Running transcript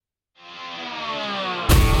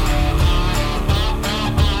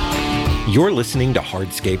You're listening to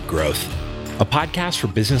Hardscape Growth, a podcast for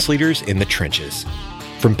business leaders in the trenches.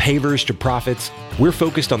 From pavers to profits, we're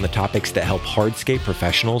focused on the topics that help hardscape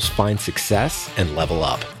professionals find success and level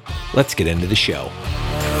up. Let's get into the show.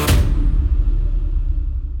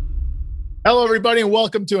 Hello, everybody, and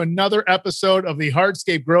welcome to another episode of the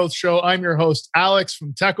Hardscape Growth Show. I'm your host, Alex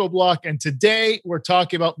from TechoBlock, and today we're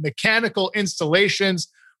talking about mechanical installations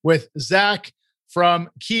with Zach from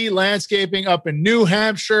Key Landscaping up in New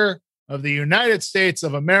Hampshire of the United States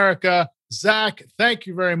of America. Zach, thank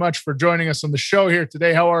you very much for joining us on the show here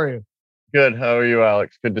today. How are you? Good. How are you,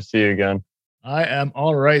 Alex? Good to see you again. I am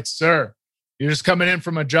all right, sir. You're just coming in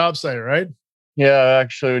from a job site, right? Yeah,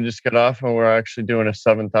 actually, we just got off and we're actually doing a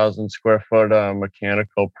 7,000 square foot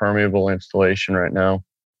mechanical permeable installation right now.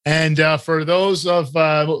 And for those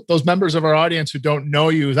members of our audience who don't know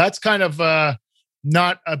you, that's kind of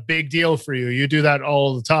not a big deal for you. You do that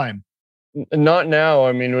all the time. Not now.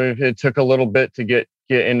 I mean, it took a little bit to get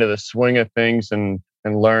into the swing of things and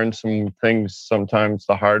learn some things sometimes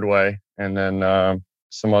the hard way. And then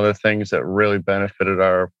some other things that really benefited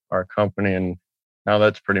our company. And now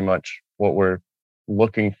that's pretty much what we're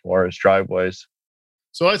looking for is driveways.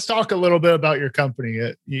 So let's talk a little bit about your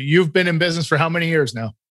company. You've been in business for how many years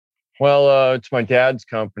now? Well, it's my dad's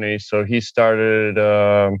company. So he started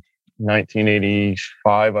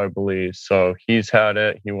 1985, I believe. So he's had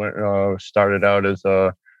it. He started out as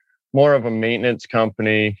more of a maintenance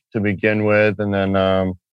company to begin with. And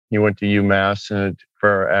then he went to UMass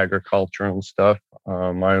for agriculture and stuff.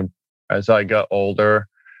 As I got older,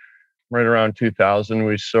 right around 2000,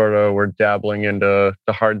 we sort of were dabbling into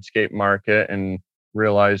the hardscape market and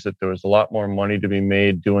realized that there was a lot more money to be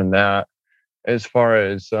made doing that as far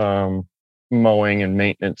as mowing and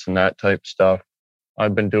maintenance and that type stuff.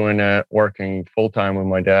 I've been doing it, working full-time with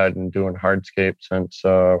my dad and doing hardscape since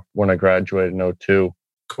when I graduated in 2002.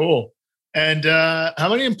 Cool. And how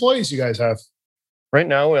many employees you guys have? Right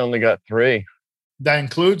now, we only got 3. That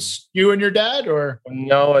includes you and your dad, or?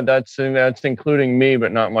 No, that's including me,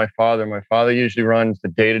 but not my father. My father usually runs the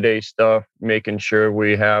day-to-day stuff, making sure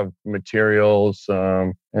we have materials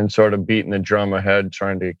and sort of beating the drum ahead,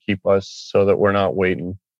 trying to keep us so that we're not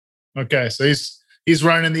waiting. Okay, so he's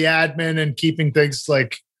running the admin and keeping things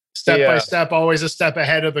like step by step, always a step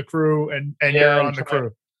ahead of the crew, and you're on the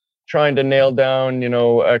crew. Trying to nail down,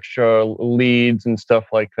 extra leads and stuff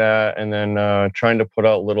like that, and then trying to put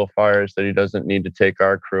out little fires that he doesn't need to take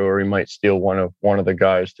our crew, or he might steal one of the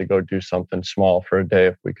guys to go do something small for a day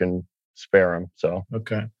if we can spare him. So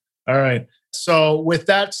okay, all right. So with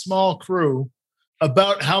that small crew,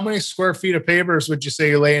 about how many square feet of pavers would you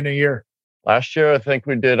say you lay in a year? Last year, I think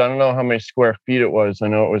we did, I don't know how many square feet it was. I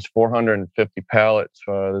know it was 450 pallets.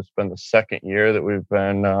 It's been the second year that we've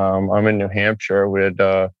been, I'm in New Hampshire. We had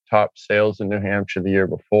top sales in New Hampshire the year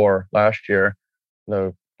before, last year.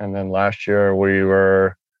 And then last year, we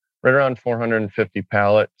were right around 450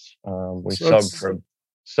 pallets. We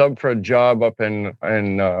subbed for a job up in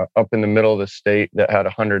the middle of the state that had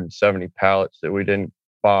 170 pallets that we didn't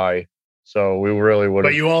buy. So we really would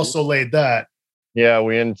have. But you also laid that. Yeah,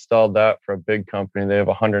 we installed that for a big company. They have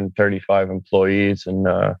 135 employees, and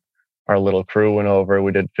our little crew went over.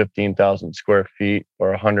 We did 15,000 square feet or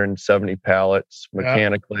 170 pallets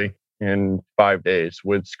mechanically in 5 days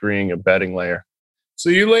with screening a bedding layer. So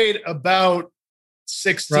you laid about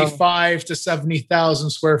 65 to 70,000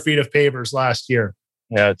 square feet of pavers last year.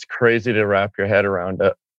 Yeah, it's crazy to wrap your head around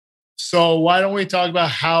it. So why don't we talk about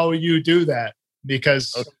how you do that?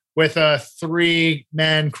 Because with a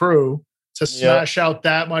 3-man crew, to smash out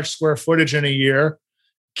that much square footage in a year.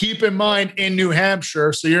 Keep in mind, in New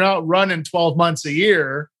Hampshire, so you're not running 12 months a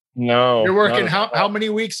year. No. You're working how many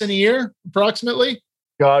weeks in a year, approximately?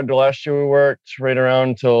 God, last year we worked right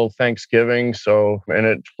around till Thanksgiving. And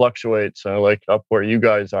it fluctuates. Like up where you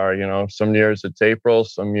guys are, some years it's April,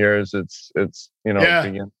 some years it's It's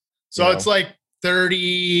like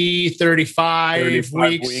 30, 35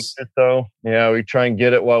 weeks or so. Yeah, we try and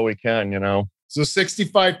get it while we can, So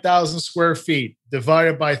 65,000 square feet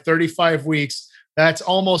divided by 35 weeks, that's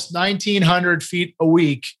almost 1,900 feet a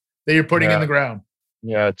week that you're putting in the ground.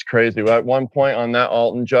 Yeah, it's crazy. At one point on that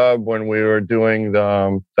Alton job, when we were doing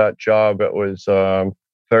that job, it was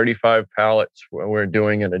 35 pallets we were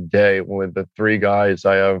doing in a day with the 3 guys.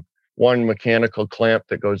 I have one mechanical clamp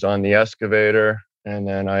that goes on the excavator, and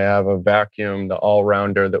then I have a vacuum, the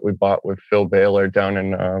all-rounder that we bought with Phil Baylor down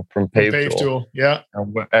in from Pave Tool. Yeah,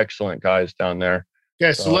 excellent guys down there.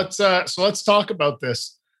 Okay, so let's talk about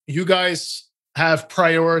this. You guys have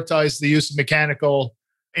prioritized the use of mechanical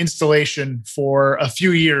installation for a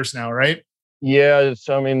few years now, right? Yeah,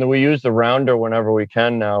 we use the rounder whenever we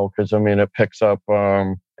can now because it picks up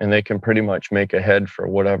and they can pretty much make a head for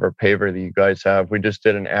whatever paver that you guys have. We just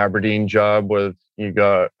did an Aberdeen job with, you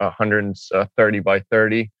got 130 by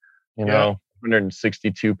 30,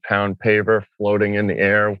 162 pound paver floating in the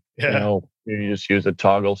air. You just use a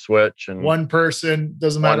toggle switch, and one person,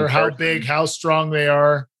 doesn't matter how big, how strong they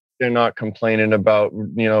are. They're not complaining about,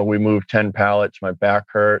 we moved 10 pallets, my back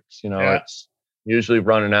hurts. It's usually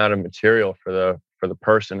running out of material for the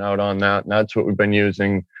person out on that. And that's what we've been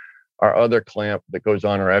using our other clamp that goes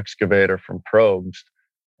on our excavator from Probes.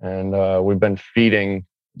 And we've been feeding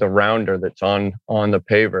the rounder that's on the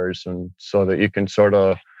pavers, and so that you can sort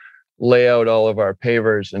of lay out all of our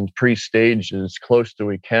pavers and pre-stage as close to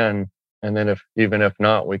we can. And then even if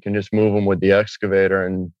not, we can just move them with the excavator,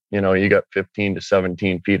 and you got 15 to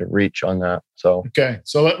 17 feet of reach on that. So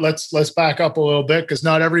so let's back up a little bit, because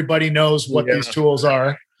not everybody knows what these tools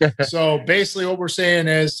are. So basically, what we're saying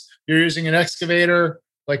is you're using an excavator,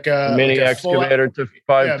 like a mini excavator to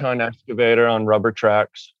 5-ton excavator on rubber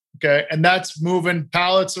tracks. Okay, and that's moving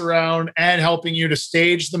pallets around and helping you to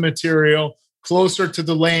stage the material closer to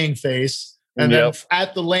the laying face. And then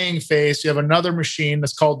at the laying face, you have another machine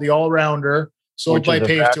that's called the All-Rounder, sold by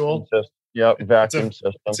Pave Tool. Vacuum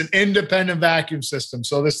system. It's an independent vacuum system.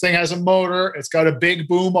 So this thing has a motor. It's got a big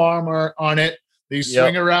boom arm on it that you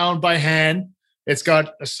swing around by hand. It's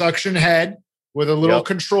got a suction head with a little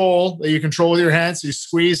control that you control with your hands. So you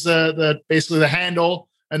squeeze basically the handle,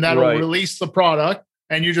 and that'll release the product.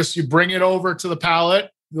 And you bring it over to the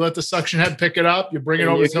pallet. You let the suction head pick it up. You bring it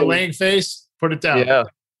over to the laying face, put it down. Yeah.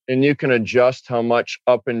 And you can adjust how much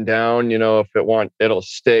up and down, if it'll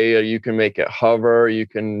stay, you can make it hover.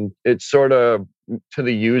 It's sort of to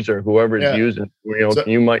the user, whoever's using,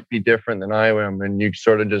 you might be different than I am. And you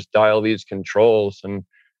sort of just dial these controls, and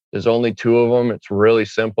there's only 2 of them. It's really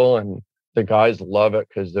simple. And the guys love it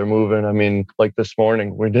because they're moving. I mean, like this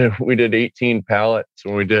morning, we did 18 pallets,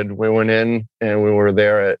 and we went in and we were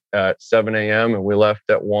there at 7 a.m. and we left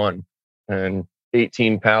at 1, and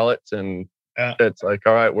 18 pallets. And it's like,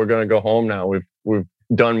 all right, we're going to go home now. We've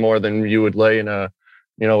done more than you would lay in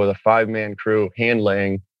with a 5-man crew hand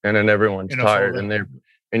laying, and then everyone's tired,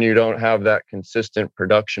 and you don't have that consistent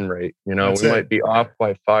production rate. We might be off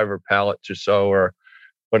by 5 pallets or so,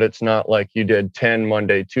 but it's not like you did 10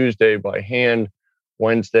 Monday, Tuesday by hand.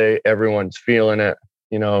 Wednesday, everyone's feeling it.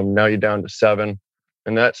 Now you're down to 7,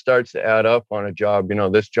 and that starts to add up on a job.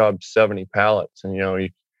 This job's 70 pallets, and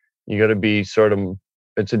you got to be sort of.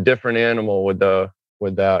 It's a different animal with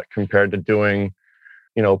that compared to doing,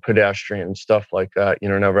 pedestrian stuff like that. You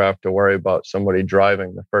don't ever have to worry about somebody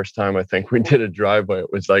driving. The first time I think we did a driveway,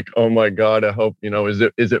 it was like, oh my God, I hope, is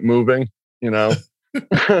it moving?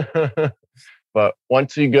 But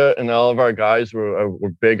once you get, and all of our guys were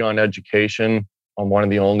big on education. I'm one of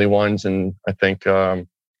the only ones, and I think Bill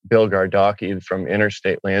Gardocki from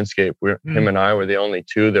Interstate Landscape, him and I were the only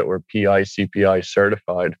 2 that were PI CPI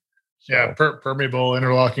certified. So. Permeable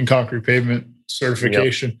interlocking concrete pavement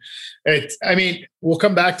certification. We'll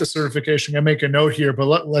come back to certification. I make a note here, but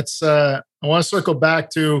let's. I want to circle back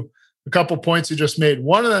to a couple points you just made.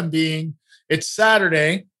 One of them being, it's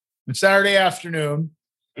Saturday. It's Saturday afternoon.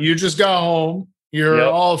 You just got home. You're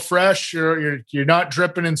all fresh. You're not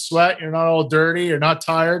dripping in sweat. You're not all dirty. You're not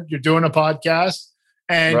tired. You're doing a podcast,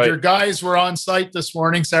 and your guys were on site this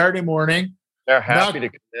morning, Saturday morning. They're happy to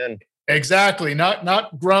come in. Exactly.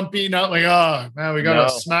 Not grumpy, not like, oh man, we got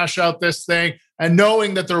to smash out this thing. And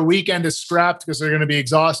knowing that their weekend is scrapped because they're going to be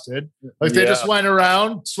exhausted. Like they just went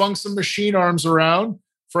around, swung some machine arms around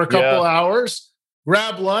for a couple hours,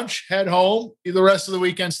 grab lunch, head home. The rest of the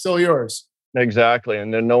weekend's still yours. Exactly.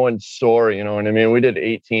 And then no one's sore, you know what I mean? We did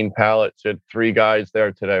 18 pallets. We had 3 guys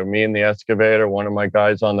there today. Me and the excavator, one of my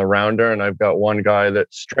guys on the rounder, and I've got one guy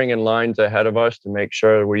that's stringing lines ahead of us to make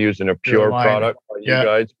sure we're using a pure product by you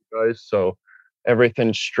guys. So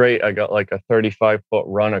everything's straight. I got like a 35-foot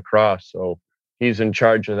run across. So he's in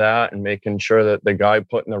charge of that and making sure that the guy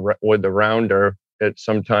putting with the rounder, it's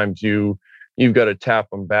sometimes you've got to tap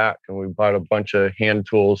them back. And we bought a bunch of hand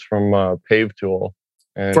tools from Pave Tool.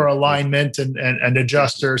 For alignment and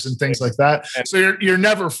adjusters and things like that. So you're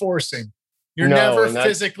never forcing. You're never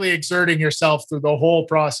physically exerting yourself through the whole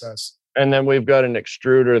process. And then we've got an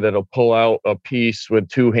extruder that'll pull out a piece with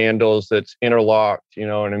 2 handles that's interlocked, you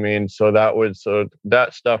know what I mean? So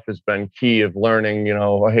that stuff has been key of learning,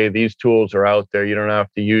 hey, these tools are out there. You don't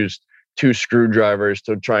have to use 2 screwdrivers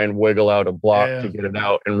to try and wiggle out a block to get it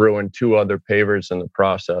out and ruin 2 other pavers in the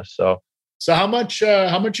process. So how much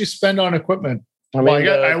you spend on equipment?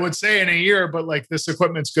 I would say in a year, but like this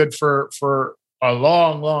equipment's good for a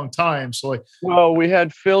long, long time. So like, well, we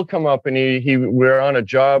had Phil come up, and we were on a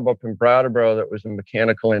job up in Brattleboro that was a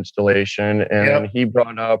mechanical installation, and he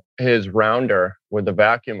brought up his rounder with the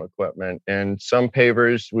vacuum equipment. And some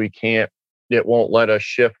pavers it won't let us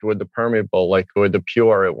shift with the permeable, like with the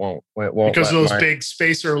pure, it won't because of those big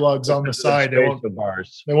spacer lugs on the side,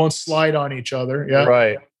 they won't slide on each other. Yeah.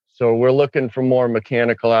 Right. So we're looking for more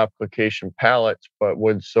mechanical application pallets, but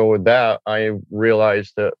with that, I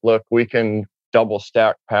realized that, look, we can double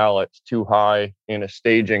stack pallets too high in a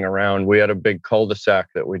staging around. We had a big cul-de-sac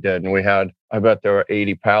that we did, and I bet there were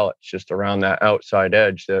 80 pallets just around that outside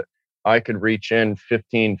edge that I could reach in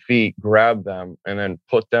 15 feet, grab them, and then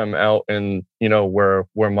put them out in, where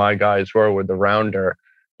my guys were with the rounder.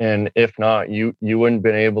 And if not, you wouldn't have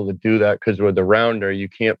been able to do that, because with the rounder, you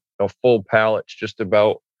can't, a full pallet's just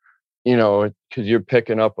about, because you're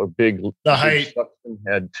picking up a big height suction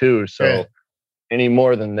head too. So any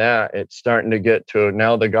more than that, it's starting to get to,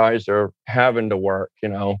 now the guys are having to work,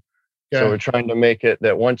 So we're trying to make it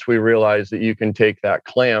that once we realize that you can take that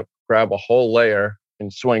clamp, grab a whole layer,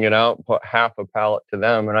 and swing it out and put half a pallet to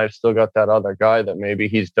them. And I've still got that other guy that maybe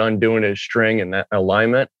he's done doing his string and that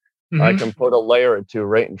alignment. Mm-hmm. I can put a layer or two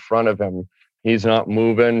right in front of him. He's not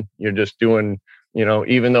moving. You're just doing,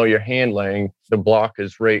 even though you're hand laying, the block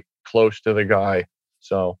is right close to the guy.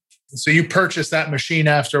 So you purchased that machine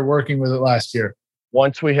after working with it last year?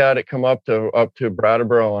 Once we had it come up to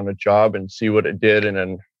Brattleboro on a job and see what it did, and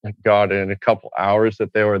then got in a couple hours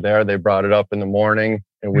that they were there, they brought it up in the morning,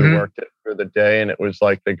 and we worked it for the day. And it was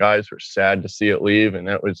like the guys were sad to see it leave. And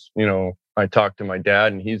that was, I talked to my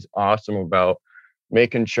dad, and he's awesome about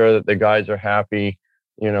making sure that the guys are happy.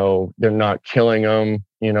 They're not killing them.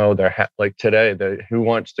 They're like today, who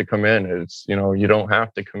wants to come in? It's, you don't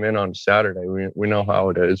have to come in on Saturday. We know how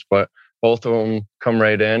it is, but both of them come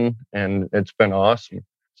right in, and it's been awesome.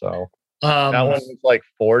 So that one was like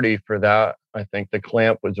 40 for that. I think the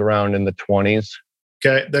clamp was around in the 20s.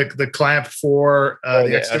 Okay. The clamp for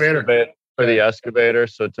the excavator. For the excavator.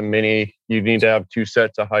 So it's a mini, you need to have 2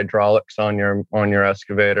 sets of hydraulics on your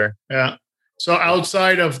excavator. Yeah. So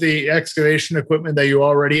outside of the excavation equipment that you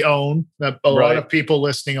already own, that a lot of people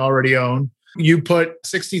listening already own, you put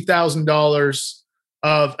 $60,000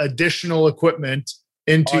 of additional equipment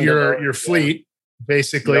into your fleet,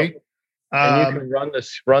 basically. Yep. And you can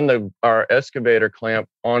run our excavator clamp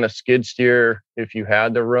on a skid steer if you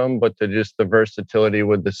had the room, but just the versatility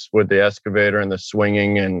with the excavator and the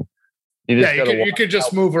swinging, and you could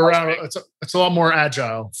just move around. It's a lot more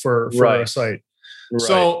agile for a site. Right.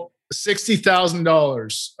 So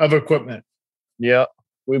 $60,000 of equipment. Yeah,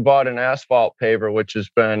 we bought an asphalt paver, which has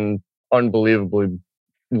been unbelievably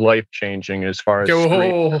life-changing as far as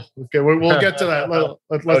okay, we'll get to that.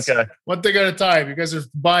 Let's one thing at a time. You guys are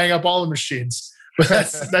buying up all the machines, but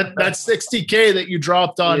that's 60K that you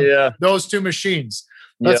dropped on those 2 machines.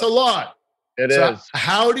 That's a lot. It is.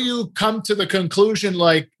 How do you come to the conclusion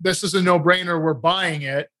like this is a no-brainer, we're buying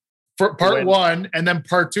it? For part 1, and then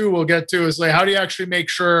part 2 we'll get to is like, how do you actually make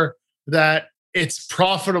sure that it's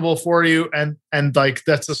profitable for you and like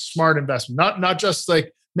that's a smart investment, not just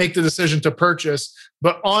like make the decision to purchase,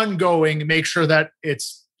 but ongoing, make sure that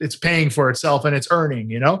it's paying for itself and it's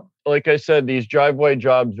earning, Like I said, these driveway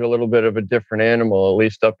jobs are a little bit of a different animal, at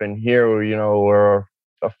least up in here, where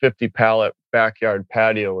a 50 pallet backyard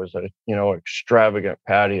patio is extravagant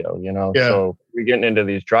patio, So we're getting into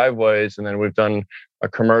these driveways, and then we've done a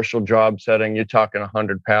commercial job setting. You're talking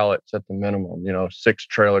 100 pallets at the minimum, 6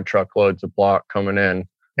 trailer truckloads of block coming in.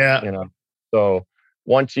 Yeah. So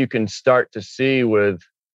once you can start to see with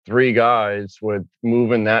 3 guys with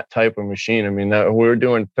moving that type of machine, I mean, that we were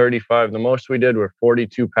doing 35. The most we did were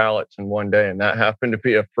 42 pallets in one day. And that happened to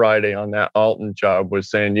be a Friday on that Alton job, was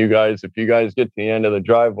saying, if you guys get to the end of the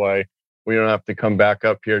driveway, we don't have to come back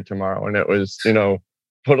up here tomorrow. And it was,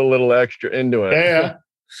 put a little extra into it. Yeah.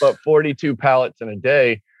 But 42 pallets in a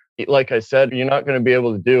day, like I said, we're not going to be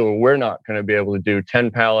able to do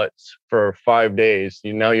 10 pallets for 5 days.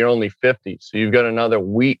 Now you're only 50. So you've got another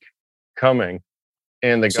week coming.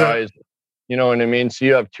 And the guys, you know what I mean? So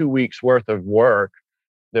you have 2 weeks worth of work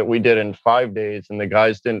that we did in 5 days, and the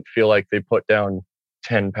guys didn't feel like they put down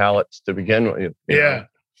 10 pallets to begin with. You know?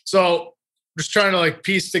 So just trying to like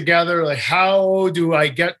piece together, like, how do I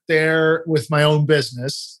get there with my own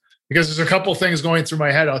business? Because there's a couple things going through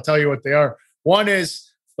my head. I'll tell you what they are. One is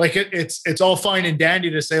like, it's all fine and dandy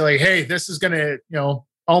to say like, hey, this is going to,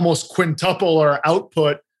 almost quintuple our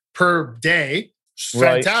output per day.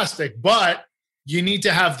 Fantastic. Right. But you need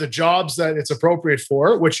to have the jobs that it's appropriate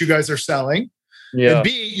for, which you guys are selling. Yeah. And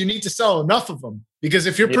B, you need to sell enough of them, because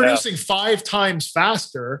if you're producing 5 times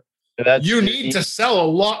faster, you need to sell a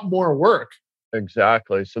lot more work.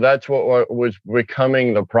 Exactly. So that's what was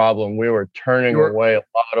becoming the problem. We were turning away a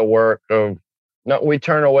lot of work we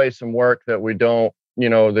turn away some work that we don't,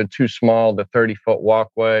 they're too small, the 30-foot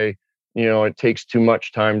walkway, it takes too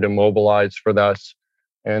much time to mobilize for this.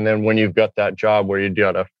 And then when you've got that job where you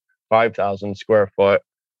got a 5,000 square foot,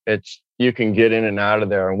 you can get in and out of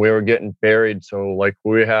there. And we were getting buried. So like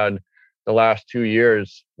we had the last 2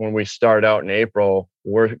 years, when we start out in April,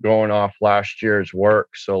 we're going off last year's work.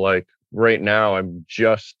 So like right now, I'm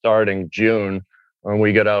just starting June. When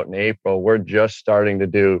we get out in April, we're just starting to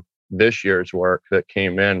do this year's work that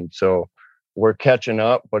came in. So we're catching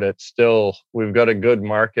up, but we've got a good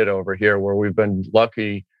market over here where we've been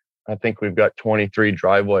lucky. I think we've got 23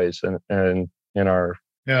 driveways in our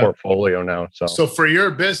portfolio now. So for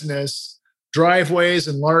your business, driveways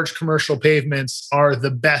and large commercial pavements are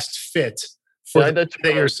the best fit for that's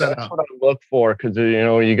what I look for, because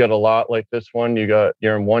you got a lot like this one. You're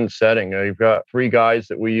in one setting. You've got 3 guys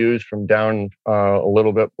that we use from down a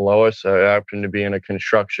little bit below us. I happen to be in a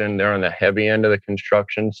construction. They're on the heavy end of the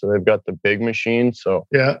construction, so they've got the big machines. So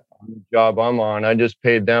the job I'm on, I just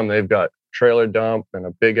paid them. They've got trailer dump and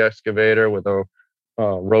a big excavator with a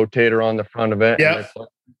rotator on the front of it.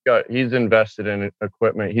 Yeah, he's invested in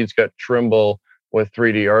equipment. He's got Trimble with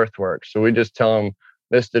 3D earthwork. So we just tell him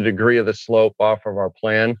this the degree of the slope off of our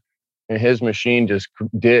plan, and his machine just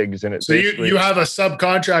digs. And so you have a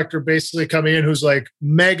subcontractor basically coming in who's like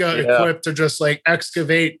mega equipped to just like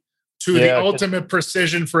excavate to the ultimate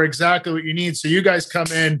precision for exactly what you need. So you guys come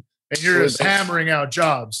in and you're just hammering out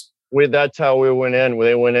jobs. That's how we went in.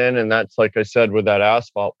 They went in, and that's like I said with that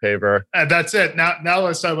asphalt paver. And that's it. Now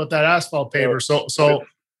let's talk about that asphalt paver. So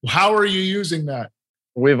how are you using that?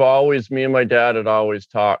 Me and my dad had always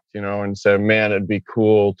talked, and said, man, it'd be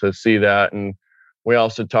cool to see that. And we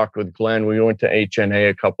also talked with Glenn. We went to HNA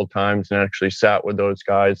a couple times and actually sat with those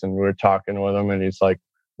guys, and we were talking with him. And he's like,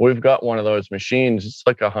 we've got one of those machines. It's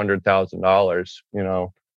like $100,000,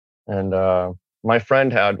 And my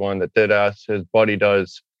friend had one that did his buddy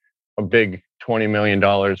does a big $20 million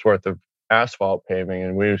worth of asphalt paving.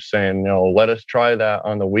 And we were saying, let us try that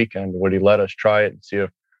on the weekend. Would he let us try it and see if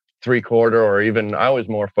 3/4, or even I was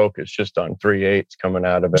more focused just on 3/8 coming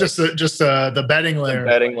out of it. Just the bedding layer. The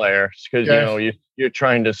bedding layer, because you're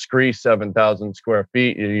trying to scree 7,000 square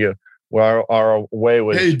feet. Our way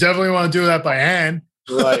was. Hey, you definitely want to do that by hand,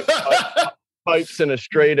 right? Pipes and a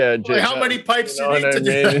straight edge. Like how many pipes you need to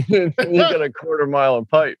do? You got a 1/4 mile of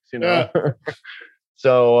pipes,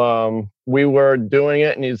 So we were doing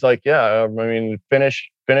it, and he's like,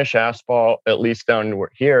 finish asphalt, at least down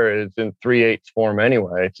here, is in 3/8 form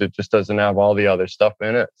anyway. It just doesn't have all the other stuff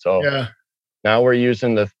in it. So now we use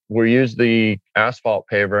the asphalt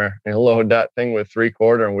paver and load that thing with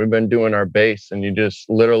 3/4, and we've been doing our base. And you just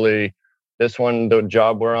literally, this one, the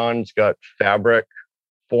job we're on, it's got fabric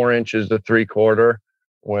 4 inches to 3/4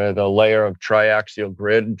 with a layer of triaxial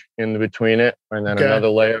grid in between it, and then another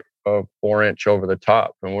layer of 4-inch over the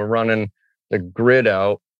top. And we're running the grid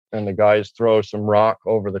out, and the guys throw some rock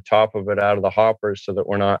over the top of it out of the hoppers so that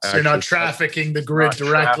we're not. So you're not trafficking the grid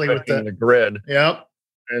directly with the grid. Yep.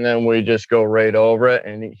 And then we just go right over it,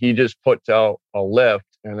 and he just puts out a lift,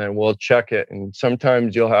 and then we'll check it. And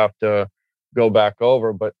sometimes you'll have to go back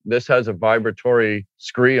over, but this has a vibratory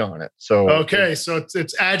scree on it. So so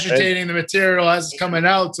it's agitating the material as it's coming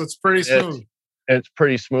out, so it's pretty smooth. It's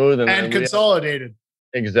pretty smooth and consolidated.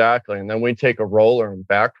 Exactly. And then we take a roller and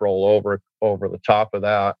back roll over the top of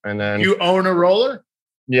that. And then you own a roller?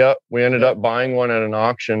 Yeah. We ended up buying one at an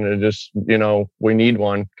auction. And just, we need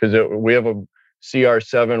one because we have a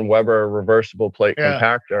CR7 Weber reversible plate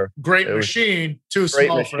compactor. Great machine. Too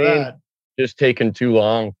small for that. Just taking too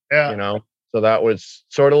long, So that was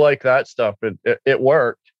sort of like that stuff. It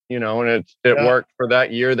worked, and it worked for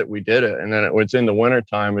that year that we did it. And then it was in the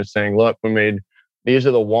wintertime, is saying, look, these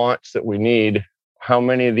are the wants that we need. How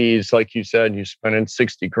many of these, like you said, you spending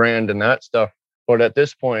 $60,000 and that stuff. But at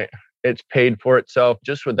this point, it's paid for itself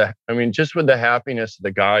just with the happiness of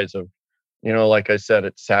the guys of, like I said,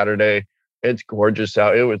 it's Saturday. It's gorgeous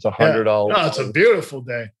out. It was $100. No, it's a beautiful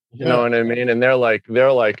day. You know what I mean? And they're like,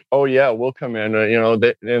 oh yeah, we'll come in.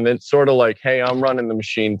 And it's sort of like, hey, I'm running the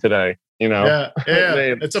machine today.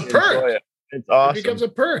 It's a perk. It's awesome. It becomes a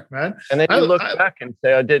perk, man. And then you look back and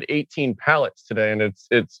say, I did 18 pallets today, and it's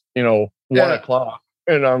 1 o'clock,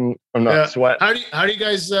 and I'm not sweating. How do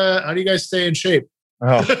you guys stay in shape?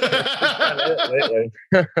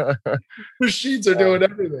 Machines are doing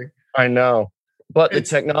everything. I know, but the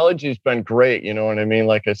technology's been great. You know what I mean?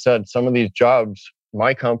 Like I said, some of these jobs,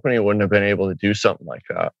 my company wouldn't have been able to do something like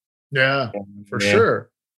that. Yeah, for sure.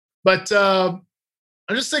 But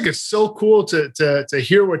I just think it's so cool to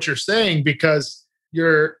hear what you're saying, because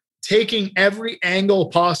you're taking every angle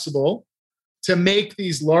possible to make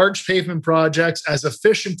these large pavement projects as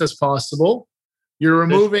efficient as possible. You're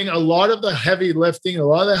removing a lot of the heavy lifting, a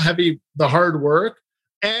lot of the hard work,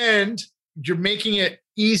 and you're making it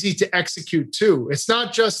easy to execute too. It's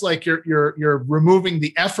not just like you're removing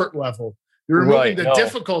the effort level. You're removing the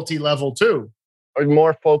difficulty level too.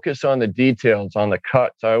 More focus on the details, on the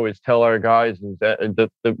cuts. I always tell our guys is that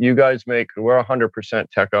you guys we're 100%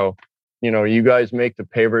 Teco. You guys make the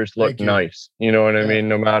pavers look nice. You know what I mean?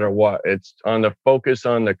 No matter what, it's on the focus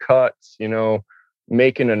on the cuts,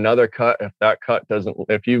 making another cut. If that cut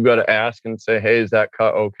if you've got to ask and say, hey, is that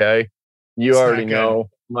cut okay? You already know.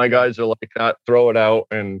 My guys are like that. Throw it out.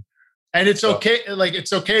 And it's okay. Like,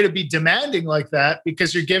 it's okay to be demanding like that,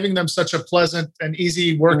 because you're giving them such a pleasant and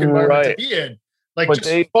easy work environment to be in. Like, but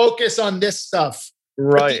just focus on this stuff.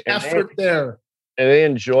 Right. Put the effort there. And they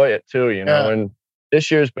enjoy it too, and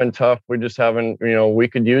this year's been tough. We just haven't, we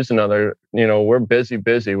could use another, we're busy.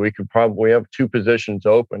 We have 2 positions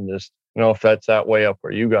open. Just, if that's that way up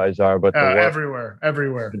where you guys are, but everywhere.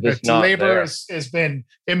 Labor has been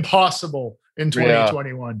impossible in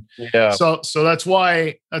 2021. Yeah. So that's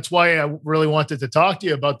why I really wanted to talk to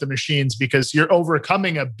you about the machines, because you're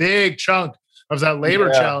overcoming a big chunk of that labor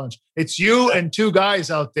challenge. It's you and 2 guys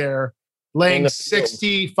out there laying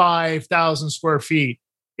 65,000 square feet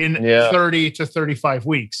in 30 to 35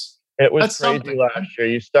 weeks. It was crazy last year.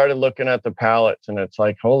 You started looking at the pallets and it's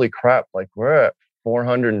like, holy crap, like we're at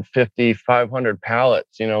 450, 500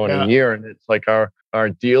 pallets, in a year. And it's like our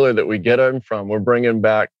dealer that we get them from, we're bringing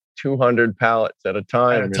back 200 pallets at a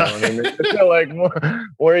time. You know what I mean? It's like,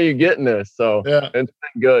 where are you getting this? So it's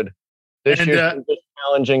been good. This year's been just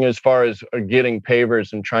challenging as far as getting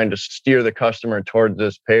pavers and trying to steer the customer towards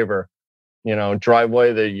this paver.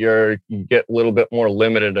 Driveway that you get a little bit more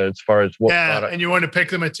limited as far as what product. And you want to pick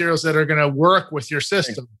the materials that are going to work with your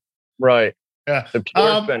system. Right. Yeah. The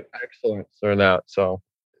Pure's been excellent for that. So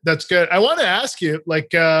that's good. I want to ask you,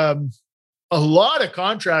 like, a lot of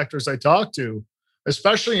contractors I talk to,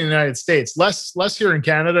 especially in the United States, less here in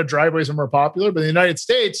Canada, driveways are more popular, but in the United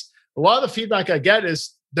States, a lot of the feedback I get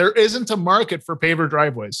is there isn't a market for paver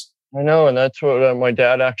driveways. I know, and that's what my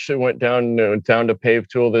dad actually went down to Pave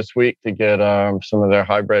Tool this week to get some of their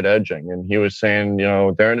hybrid edging, and he was saying,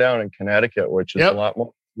 they're down in Connecticut, which is a lot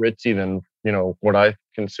more ritzy than what I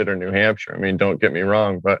consider New Hampshire. I mean, don't get me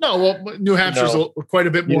wrong, but New Hampshire's quite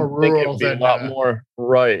a bit more rural than a lot more.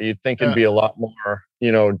 Right, you'd think it'd be a lot more,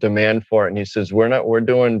 demand for it. And he says we're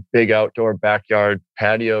doing big outdoor backyard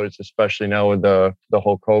patios, especially now with the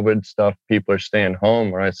whole COVID stuff. People are staying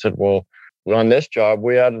home. And I said, well, on this job,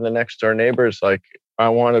 we added the next door neighbors. Like, I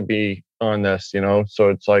want to be on this, So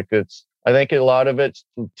it's like, I think a lot of it's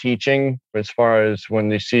teaching as far as when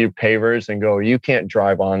they see pavers and go, you can't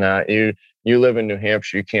drive on that. You live in New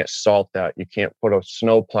Hampshire, you can't salt that. You can't put a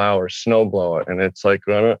snow plow or snow blow it. And it's like,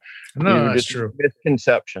 no, that's true.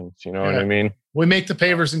 Misconceptions, what I mean? We make the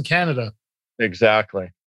pavers in Canada. Exactly.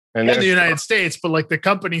 And in the United States, but like the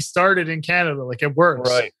company started in Canada, like it works.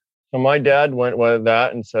 Right. So my dad went with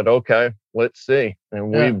that and said, okay, let's see. And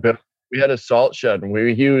we had a salt shed and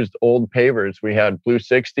we used old pavers. We had Blue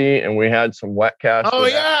 60 and we had some wet cast. Oh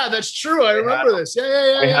yeah, that's true. I remember this.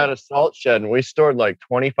 Yeah. We had a salt shed and we stored like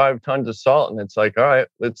 25 tons of salt. And it's like, all right,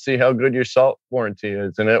 let's see how good your salt warranty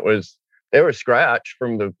is. And they were scratched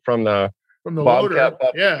from the Bobcat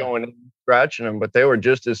loader. Going in, scratching them, but they were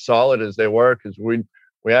just as solid as they were, because we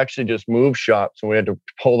actually just moved shops and we had to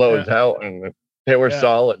pull those out, and they were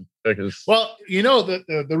solid. Because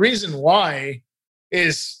the reason why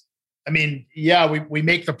is, I mean, we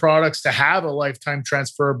make the products to have a lifetime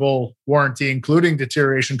transferable warranty, including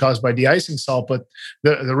deterioration caused by de-icing salt. But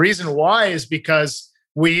the reason why is because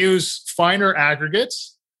we use finer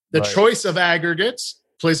aggregates. The choice of aggregates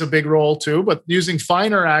plays a big role too, but using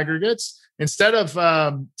finer aggregates instead of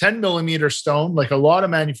 10 millimeter stone, like a lot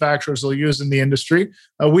of manufacturers will use in the industry,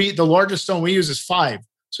 the largest stone we use is 5.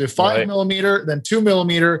 So 5 millimeter, then 2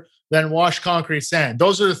 millimeter, then washed concrete sand.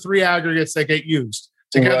 Those are the 3 aggregates that get used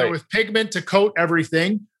together with pigment to coat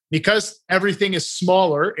everything. Because everything is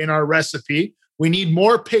smaller in our recipe, we need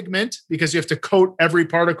more pigment because you have to coat every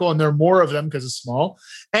particle, and there are more of them because it's small.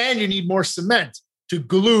 And you need more cement to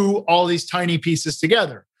glue all these tiny pieces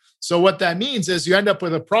together. So what that means is you end up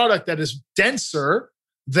with a product that is denser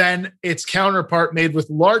than its counterpart made with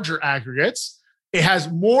larger aggregates. It has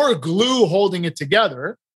more glue holding it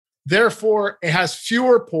together. Therefore, it has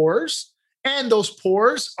fewer pores, and those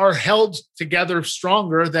pores are held together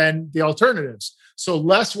stronger than the alternatives. So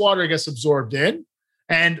less water gets absorbed in,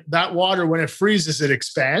 and that water, when it freezes, it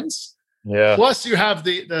expands. Yeah. Plus, you have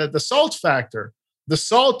the salt factor. The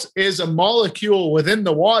salt is a molecule within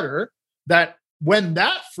the water that, when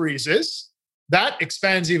that freezes, that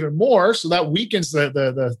expands even more. So that weakens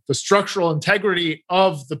the structural integrity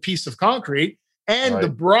of the piece of concrete, and the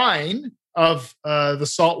brine of the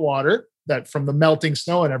salt water that from the melting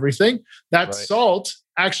snow and everything. That salt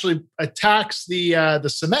actually attacks the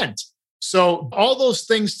cement. So all those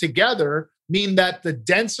things together mean that the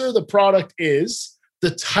denser the product is,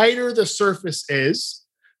 the tighter the surface is,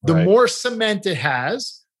 the more cement it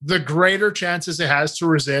has, the greater chances it has to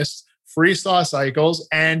resist freeze-thaw cycles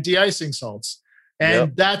and de-icing salts.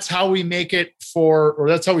 And that's how we make it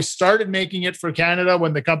that's how we started making it for Canada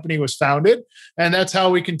when the company was founded. And that's how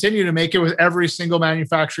we continue to make it with every single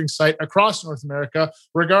manufacturing site across North America,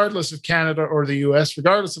 regardless of Canada or the US,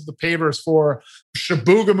 regardless of the pavers for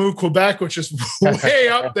Chibougamau, Quebec, which is way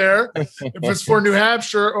up there, if it's for New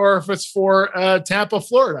Hampshire or if it's for Tampa,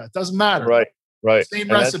 Florida. It doesn't matter. Right. Same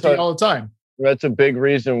recipe all the time. That's a big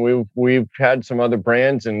reason we've had some other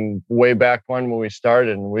brands, and way back when we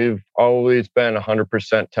started, and we've always been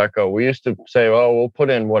 100% Teco. We used to say, "Oh, we'll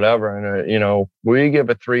put in whatever," and we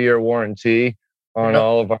give a 3-year warranty on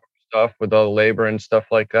all of our stuff with all the labor and stuff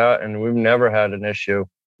like that, and we've never had an issue.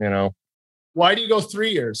 Why do you go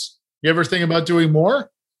 3 years? You ever think about doing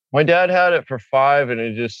more? My dad had it for 5, and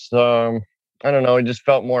it just I don't know, he just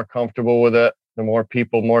felt more comfortable with it. The more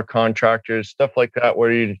people, more contractors, stuff like that,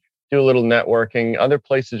 where you do a little networking. Other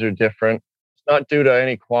places are different. It's not due to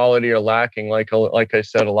any quality or lacking. Like I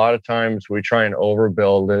said, a lot of times we try and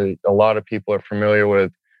overbuild. A lot of people are familiar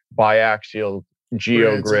with biaxial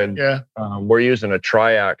geogrid. We're using a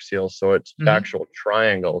triaxial, so it's actual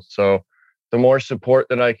triangle. So the more support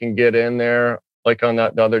that I can get in there, like on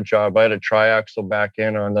the other job, I had a triaxial back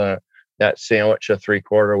in on that sandwich, a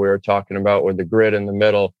 3/4 we were talking about with the grid in the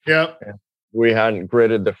middle. We hadn't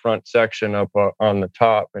gridded the front section up on the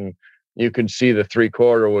top, and you could see the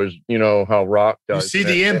 3/4 was, how rock does. You see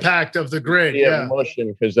the impact of the grid.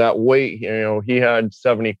 Motion, because that weight, he had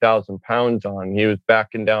 70,000 pounds on. He was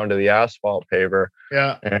backing down to the asphalt paver.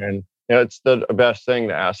 And it's the best thing.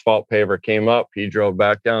 The asphalt paver came up. He drove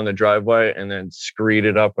back down the driveway and then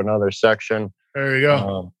screeded up another section. There you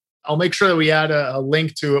go. I'll make sure that we add a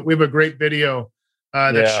link to it. We have a great video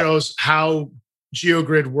that shows how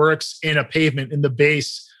GeoGrid works in a pavement in the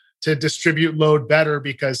base to distribute load better,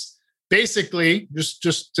 because basically,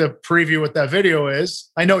 just to preview what that video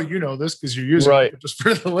is, I know you know this because you're using it, but just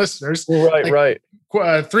for the listeners.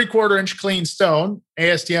 3/4 inch clean stone,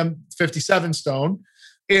 ASTM 57 stone,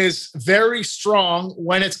 is very strong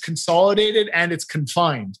when it's consolidated and it's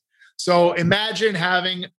confined. So imagine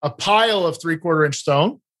having a pile of 3/4 inch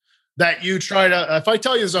stone that you try to, if I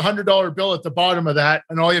tell you there's a $100 bill at the bottom of that,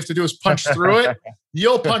 and all you have to do is punch through it,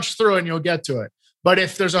 you'll punch through it and you'll get to it. But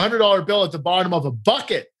if there's a $100 bill at the bottom of a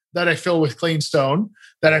bucket that I fill with clean stone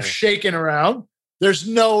that I've shaken around, there's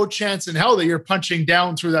no chance in hell that you're punching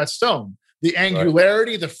down through that stone. The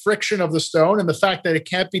angularity, the friction of the stone, and the fact that it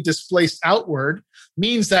can't be displaced outward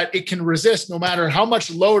means that it can resist no matter how much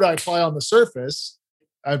load I apply on the surface.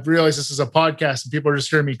 I've realized this is a podcast and people are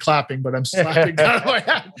just hearing me clapping, but I'm slapping down my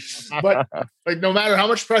hand. But no matter how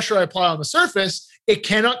much pressure I apply on the surface, it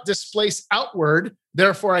cannot displace outward.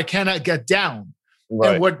 Therefore, I cannot get down.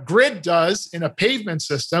 And what grid does in a pavement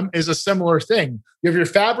system is a similar thing. You have your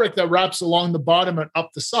fabric that wraps along the bottom and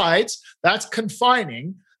up the sides. That's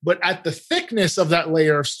confining. But at the thickness of that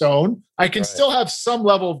layer of stone, I can still have some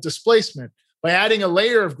level of displacement. By adding a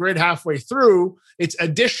layer of grid halfway through, it's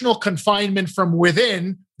additional confinement from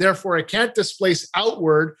within. Therefore, I can't displace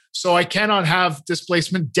outward, so I cannot have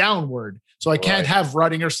displacement downward. So I can't have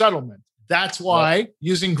rutting or settlement. That's why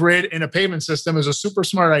using grid in a pavement system is a super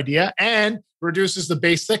smart idea and reduces the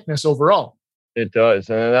base thickness overall. It does.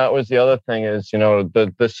 And that was the other thing is,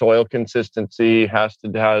 the soil consistency has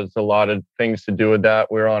a lot of things to do with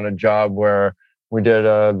that. We're on a job where we did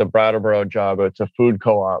the Brattleboro job. It's a food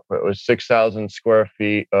co-op. It was 6,000 square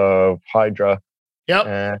feet of hydra.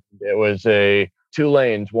 And it was 2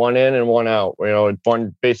 lanes, one in and one out.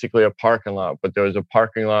 One basically a parking lot, but there was a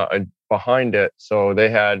parking lot behind it. So they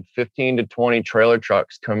had 15 to 20 trailer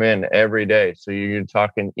trucks come in every day. So you're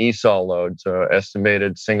talking ESOL loads,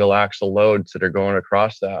 estimated single axle loads that are going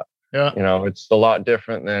across that. It's a lot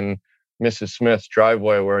different than Mrs. Smith's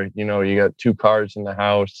driveway where, you got 2 cars in the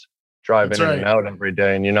house driving in and out every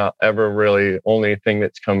day. And you're not ever really, only thing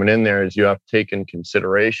that's coming in there is you have to take in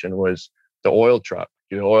consideration was the oil truck.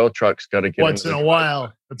 The oil truck's got to get once in a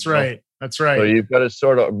while. That's right. So you've got to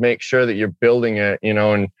sort of make sure that you're building it,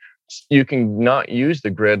 and you can not use the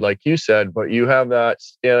grid like you said, but you have that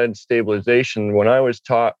added stabilization. When I was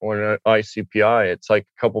taught when ICPI, it's like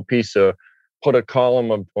a couple pieces of put a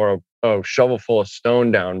column or a shovel full of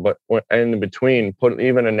stone down, but in between, put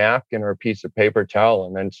even a napkin or a piece of paper towel,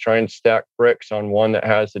 and then try and stack bricks on one that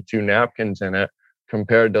has the 2 napkins in it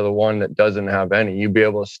compared to the one that doesn't have any. You'd be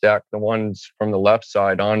able to stack the ones from the left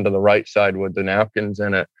side onto the right side with the napkins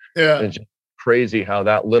in it. Yeah. It's just crazy how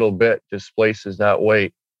that little bit displaces that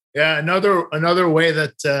weight. Yeah. Another way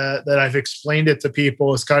that I've explained it to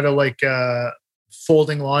people is kind of like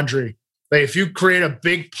folding laundry. Like if you create a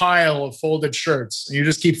big pile of folded shirts and you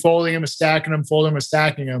just keep folding them and stacking them, folding them and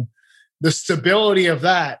stacking them, the stability of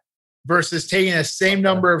that versus taking the same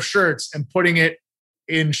number of shirts and putting it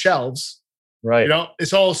in shelves. Right.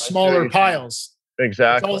 It's all smaller piles.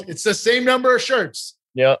 Exactly. It's the same number of shirts.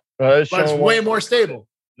 Yeah. But it's way more stable.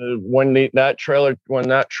 When that truck,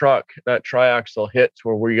 that triaxle hits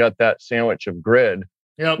where we got that sandwich of grid,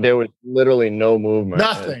 there was literally no movement.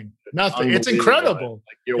 Nothing. It's incredible.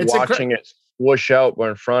 Like you're watching it swoosh out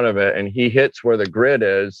in front of it, and he hits where the grid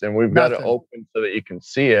is, and we've got it open so that you can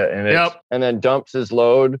see it, and then dumps his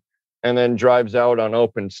load, and then drives out on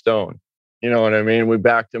open stone. You know what I mean? We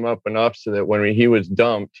backed him up enough so that when he was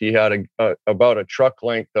dumped, he had about a truck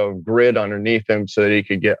length of grid underneath him so that he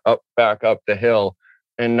could get back up the hill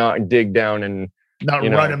and not dig down and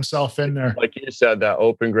run himself in there. Like you said, that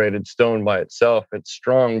open graded stone by itself, it's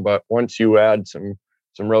strong, but once you add some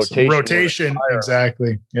rotation,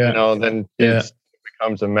 exactly. Yeah. Then it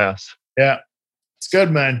becomes a mess. Yeah. It's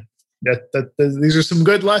good, man. These are some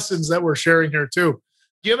good lessons that we're sharing here too.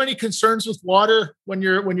 Do you have any concerns with water when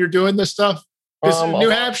you're doing this stuff? Because New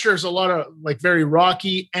Hampshire is a lot of like very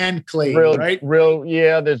rocky and clay, right?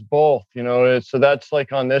 Yeah, there's both. So that's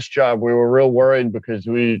like on this job, we were real worried because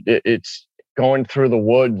it's going through the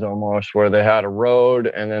woods almost where they had a road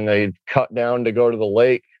and then they cut down to go to the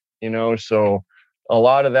lake. So a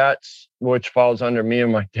lot of that's which falls under me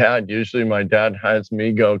and my dad. Usually, my dad has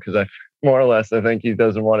me go because I think he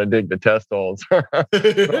doesn't want to dig the test holes.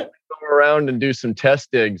 Go around and do some test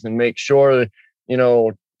digs and make sure,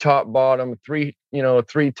 top, bottom, three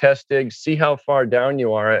test digs, see how far down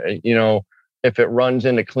you are. If it runs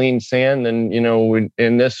into clean sand, then,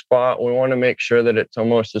 in this spot, we want to make sure that it's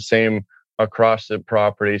almost the same across the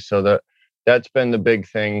property. So that's been the big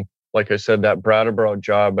thing. Like I said, that Brattleboro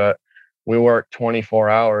job, we worked 24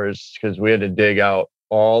 hours because we had to dig out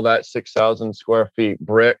all that 6,000 square feet,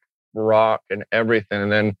 brick, rock, and everything.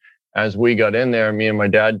 And then as we got in there, me and my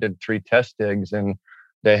dad did 3 test digs, and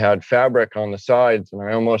they had fabric on the sides. And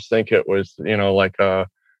I almost think it was,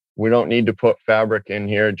 we don't need to put fabric in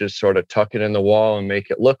here, just sort of tuck it in the wall and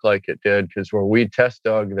make it look like it did. Because where we test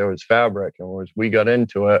dug, there was fabric. And as we got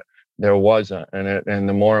into it, there wasn't. And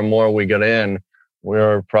the more and more we got in, we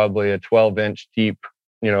were probably a 12-inch deep,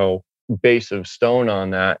 base of stone on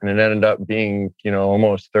that. And it ended up being,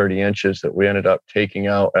 almost 30 inches that we ended up taking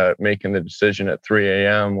out at making the decision at 3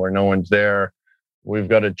 a.m. where no one's there. We've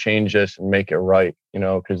got to change this and make it right,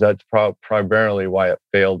 because that's primarily why it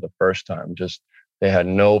failed the first time. Just they had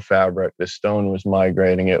no fabric. The stone was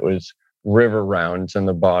migrating. It was river rounds in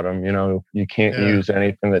the bottom. You can't use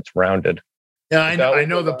anything that's rounded. Yeah, I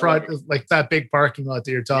know the project, like that big parking lot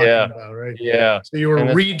that you're talking about, right? Yeah. So you were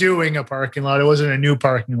redoing a parking lot. It wasn't a new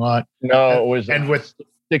parking lot. No, it was with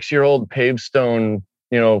 6-year-old paved stone,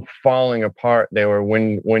 falling apart. They were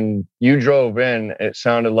when you drove in, it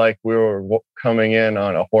sounded like we were coming in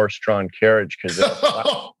on a horse-drawn carriage because it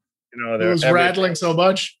was rattling so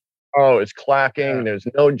much. Oh, it's clacking. Yeah. There's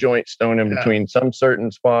no joint stone in between some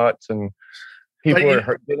certain spots, and people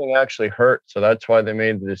were getting actually hurt. So that's why they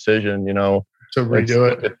made the decision, to redo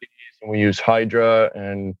it. And we use Hydra,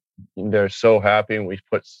 and they're so happy. And we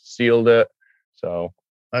sealed it. So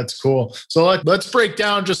that's cool. So let's break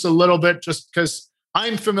down just a little bit, just because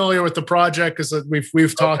I'm familiar with the project because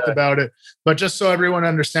we've talked about it, but just so everyone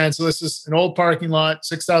understands. So this is an old parking lot,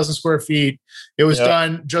 6,000 square feet. It was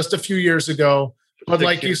done just a few years ago. But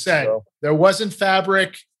like you said, there wasn't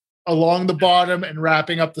fabric along the bottom and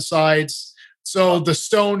wrapping up the sides. So the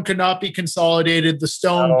stone could not be consolidated. The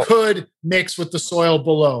stone could mix with the soil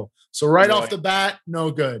below. So right off the bat,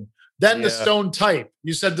 no good. Then the stone type.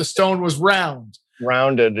 You said the stone was round.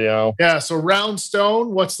 Rounded, Yeah, so round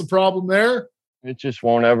stone, what's the problem there? It just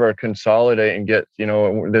won't ever consolidate and get,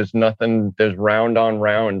 there's nothing, there's round on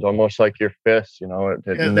round, almost like your fists,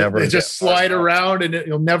 They just slide around and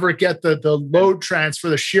you'll never get the load transfer,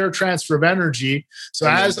 the shear transfer of energy. So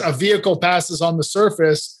as a vehicle passes on the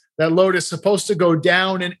surface, that load is supposed to go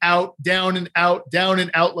down and out, down and out, down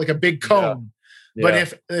and out like a big cone. Yeah.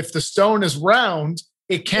 But if the stone is round,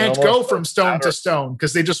 it can't go from stone to stone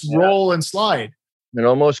because they just roll and slide. It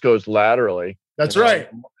almost goes laterally. That's right.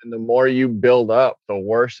 And the more you build up, the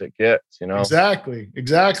worse it gets, you know?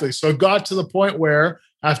 Exactly. So it got to the point where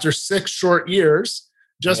after 6 short years,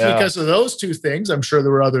 just because of those 2 things, I'm sure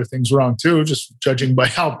there were other things wrong too, just judging by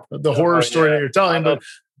how the horror story that you're telling, but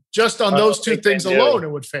just on those 2 things alone,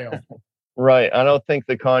 it would fail. Right. I don't think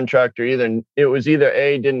the contractor it was either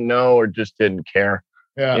A, didn't know or just didn't care.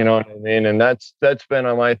 Yeah. You know what I mean? And that's been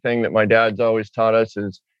on my thing that my dad's always taught us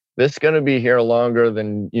is this is going to be here longer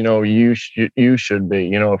than, you know, you should be.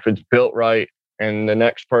 You know, if it's built right and the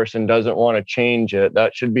next person doesn't want to change it,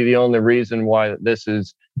 that should be the only reason why this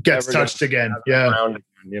is gets touched again. Yeah.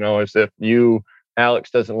 You know, as if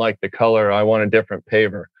Alex doesn't like the color, I want a different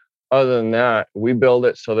paver. Other than that, we build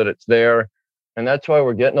it so that it's there. And that's why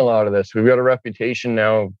we're getting a lot of this. We've got a reputation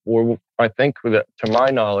now. I think, to my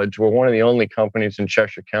knowledge, we're one of the only companies in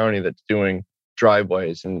Cheshire County that's doing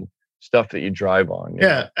driveways and stuff that you drive on.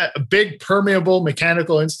 Yeah, big permeable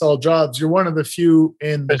mechanical install jobs. You're one of the few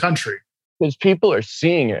in the country. Because people are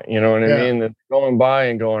seeing it, you know what I mean? They're going by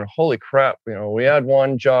and going, holy crap, you know, we had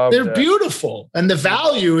one job. They're beautiful. And the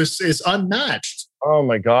value is unmatched. Oh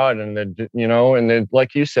my God. And you know, and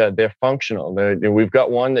like you said, they're functional. We've got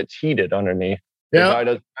one that's heated underneath. The guy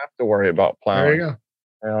doesn't have to worry about plowing. There you go.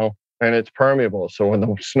 You know, and it's permeable. So when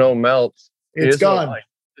the snow melts, it's gone.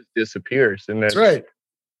 It disappears. And that's right.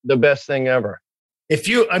 The best thing ever.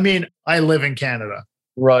 I live in Canada.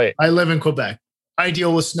 Right. I live in Quebec. I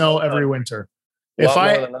deal with snow every winter. If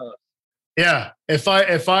I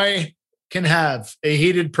can have a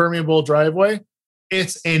heated permeable driveway,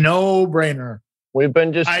 it's a no-brainer. We've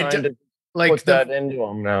been just trying to put that into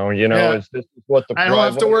them now. You know, this is what the. I don't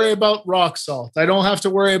have to worry about rock salt. I don't have to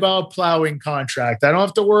worry about plowing contract. I don't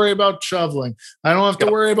have to worry about shoveling. I don't have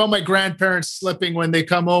to worry about my grandparents slipping when they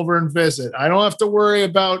come over and visit. I don't have to worry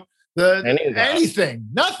about anything.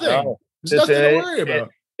 Nothing. No, there's nothing to worry about.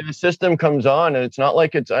 The system comes on, and it's not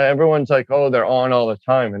like everyone's like, oh, they're on all the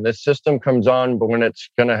time. And this system comes on, but when it's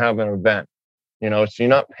going to have an event, you know, so you're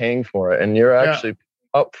not paying for it, and you're actually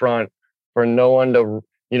up front for no one to.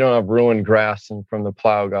 You don't have ruined grass from the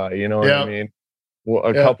plow guy. You know what I mean? Well,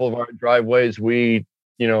 a couple of our driveways, we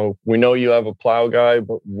know you have a plow guy,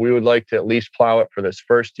 but we would like to at least plow it for this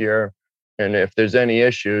first year. And if there's any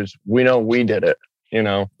issues, we know we did it. You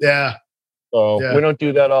know? Yeah. So we don't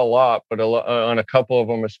do that a lot, but on a couple of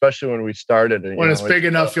them, especially when we started. When it's big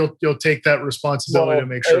enough, you'll take that responsibility to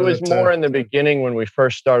make sure. It was more in the beginning when we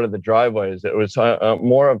first started the driveways. It was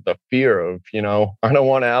more of the fear of, you know, I don't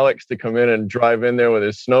want Alex to come in and drive in there with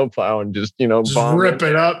his snowplow and just rip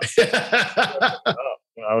it up. You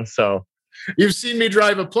know, so. You've seen me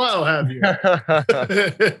drive a plow, have you?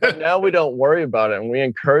 Now we don't worry about it, and we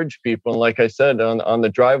encourage people. And like I said, on the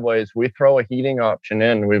driveways, we throw a heating option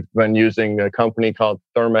in. We've been using a company called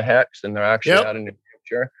Thermahex, and they're actually out in New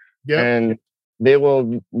Hampshire. And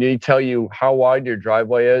they tell you how wide your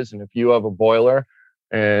driveway is, and if you have a boiler,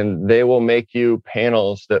 and they will make you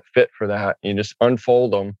panels that fit for that. You just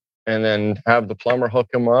unfold them, and then have the plumber hook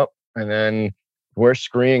them up, and then we're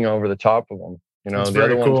screeing over the top of them. You know, the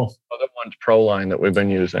other one's ProLine that we've been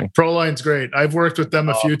using. ProLine's great. I've worked with them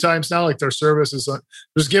a few times now. Like their service is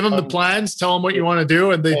just give them the plans, tell them what you want to do,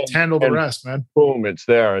 and they handle the rest, man. Boom, it's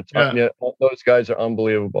there. Those guys are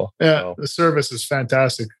unbelievable. Yeah, so. The service is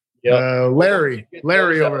fantastic. Yeah, Larry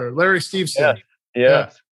Stevenson. Yeah.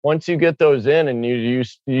 Once you get those in and you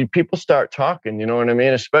people start talking, you know what I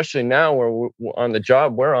mean? Especially now we're on the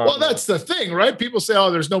job we're on. Well, that's the thing, right? People say, oh,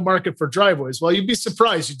 there's no market for driveways. Well, you'd be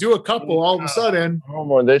surprised. You do a couple all of a sudden.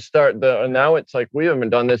 Oh, they start now it's like we haven't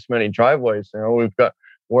done this many driveways. You know,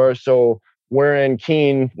 we're in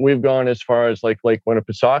Keene. We've gone as far as like Lake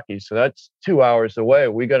Winnipesaukee. So that's 2 hours away.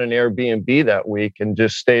 We got an Airbnb that week and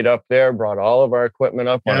just stayed up there, brought all of our equipment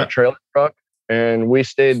up on a trailer truck. And we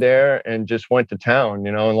stayed there and just went to town,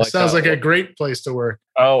 you know. And sounds like a great place to work.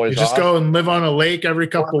 Oh, you just go and live on a lake every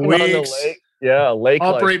couple of weeks. Lake.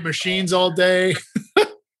 Operate machines all day.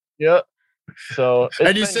 Yeah. So.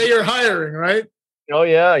 And you say you're hiring, right? Oh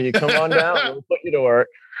yeah, you come on down. We'll put you to work.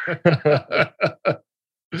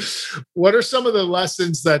 What are some of the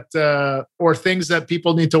lessons that, or things that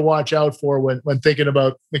people need to watch out for when thinking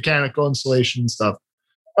about mechanical installation and stuff?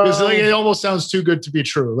 Because it almost sounds too good to be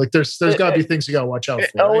true. Like there's got to be things you got to watch out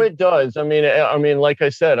for. Right? It does. I mean, like I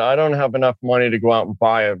said, I don't have enough money to go out and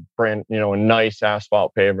buy a brand, a nice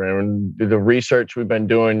asphalt paver. And the research we've been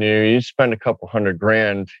doing, you spend a couple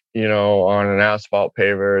 $100,000, on an asphalt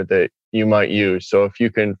paver that you might use. So if you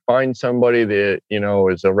can find somebody that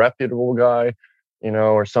is a reputable guy,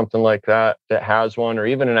 or something like that has one, or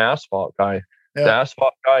even an asphalt guy. The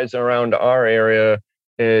asphalt guys around our area.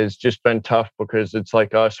 is just been tough because it's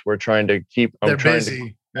like us. We're trying to keep. They're trying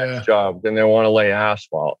busy. to job. Then they want to lay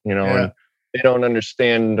asphalt, and they don't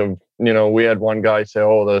understand. We had one guy say,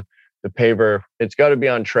 "Oh, the paver, it's got to be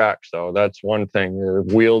on tracks, though. That's one thing.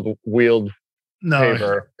 The wheeled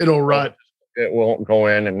paver, it'll rut. It won't go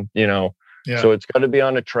in, and so it's got to be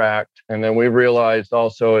on a track." And then we realized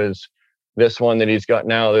also is this one that he's got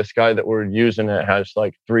now. This guy that we're using it has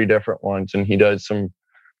like 3 different ones, and he does some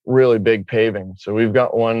really big paving. So we've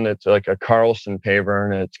got one that's like a Carlson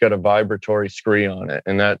paver, and it's got a vibratory scree on it.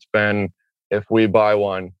 And that's been, if we buy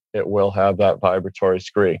one, it will have that vibratory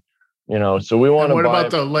scree. So we want to. What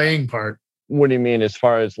about the laying part? What do you mean as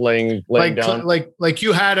far as laying down? Like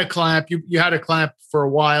you had a clamp. You had a clamp for a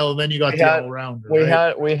while, and then you got the all rounder.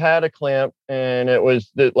 We had a clamp, and it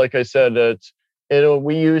was like I said,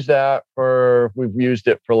 we use that we've used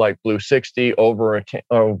it for like Blue 60 over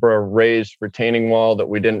a raised retaining wall that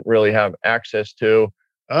we didn't really have access to.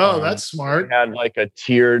 Oh, that's smart. We had like a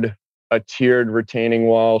tiered retaining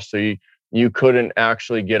wall, so you couldn't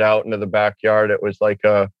actually get out into the backyard. It was like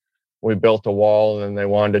we built a wall, and they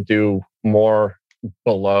wanted to do more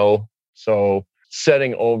below. So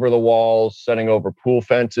setting over the walls, setting over pool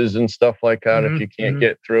fences and stuff like that, if you can't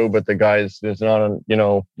get through. But the guys, there's not,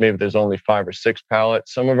 maybe there's only 5 or 6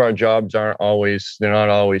 pallets. Some of our jobs they're not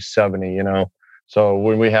always 70, So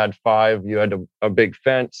when we had 5, you had a big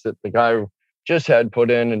fence that the guy just had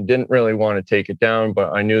put in and didn't really want to take it down.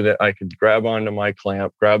 But I knew that I could grab onto my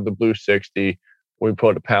clamp, grab the Blue 60. We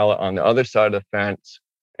put a pallet on the other side of the fence,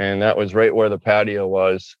 and that was right where the patio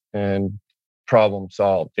was, and problem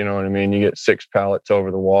solved. You know what I mean? You get 6 pallets over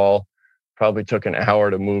the wall. Probably took an hour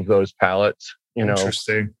to move those pallets.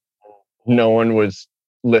 Interesting. No one was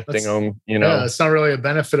lifting them. Yeah, it's not really a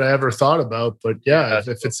benefit I ever thought about, but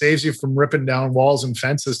if it saves you from ripping down walls and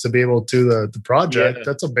fences to be able to do the project,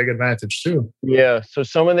 that's a big advantage too. Yeah. So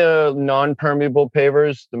some of the non-permeable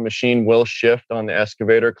pavers, the machine will shift on the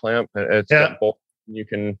excavator clamp. It's got both. You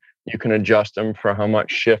can adjust them for how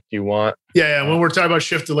much shift you want. Yeah. When we're talking about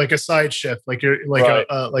shifted, like a side shift, like you're like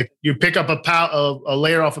like you pick up a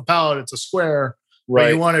layer off a pallet, it's a square. Right.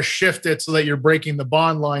 But you want to shift it so that you're breaking the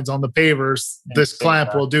bond lines on the pavers. This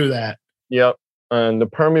clamp will do that. Yep. And the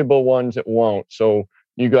permeable ones, it won't. So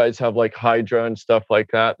you guys have like Hydra and stuff like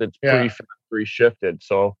that. That's pre-factory shifted.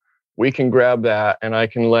 So we can grab that, and I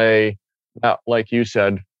can lay that, like you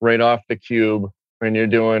said, right off the cube. When you're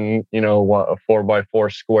doing, a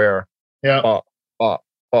 4x4 square, it's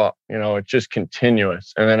just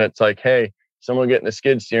continuous. And then it's like, hey, someone get in the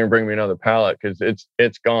skid steer and bring me another pallet because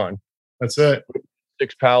it's gone. That's it.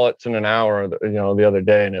 6 pallets in an hour, the other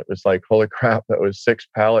day, and it was like, holy crap, that was 6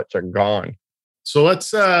 pallets are gone. So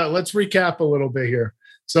let's recap a little bit here.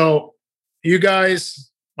 So you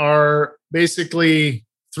guys are basically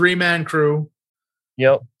 3-man crew.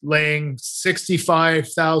 Yep. Laying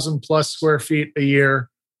 65,000 plus square feet a year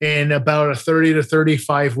in about a 30 to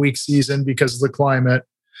 35 week season because of the climate.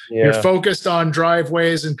 Yeah. You're focused on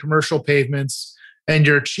driveways and commercial pavements, and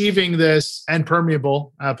you're achieving this, and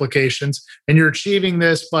permeable applications. And you're achieving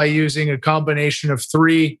this by using a combination of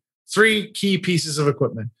three key pieces of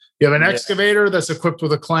equipment. You have an excavator that's equipped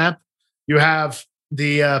with a clamp. You have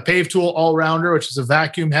the Pave Tool All-Rounder, which is a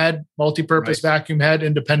vacuum head, multi-purpose vacuum head,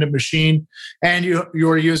 independent machine. And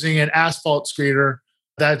you're using an asphalt screeder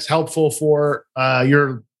that's helpful for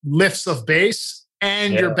your lifts of base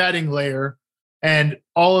and your bedding layer. And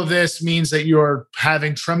all of this means that you're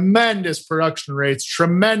having tremendous production rates,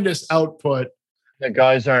 tremendous output. The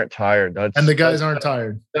guys aren't tired.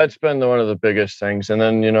 Tired. That's been one of the biggest things. And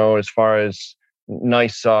then, as far as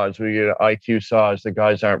nice saws, we get IQ saws. The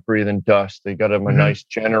guys aren't breathing dust. They got them a nice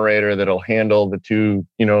generator that'll handle the 2,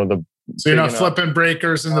 so you're not flipping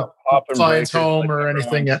breakers in the client's home or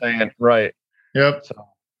anything. Right. Yep. So,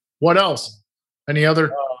 what else? Any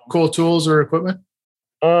other cool tools or equipment?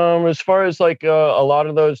 As far as like a lot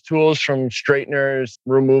of those tools from straighteners,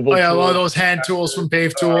 removal. A lot of those hand tools from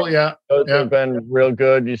Pave Tool. Those have been real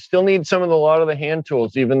good. You still need a lot of the hand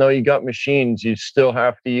tools, even though you got machines. You still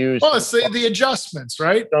have to use. Well, it's the adjustments,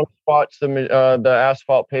 right? Some spots the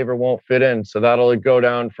asphalt paver won't fit in, so that'll go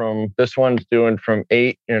down from this one's doing from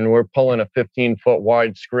 8, and we're pulling a 15-foot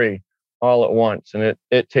wide scree all at once, and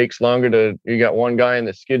it takes longer to. You got one guy in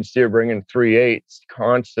the skid steer bringing 3/8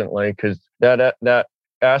 constantly because that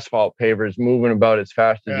asphalt paver is moving about as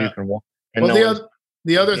fast as you can walk.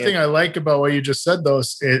 The other thing I like about what you just said, though,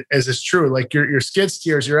 is it's true. Like your skid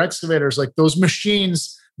steers, your excavators, like those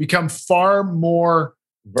machines become far more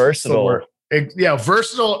versatile.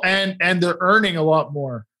 Versatile, and they're earning a lot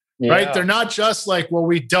more. right? They're not just like, well,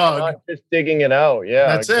 we dug. They're not just digging it out.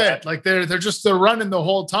 Yeah, that's it. Like they're running the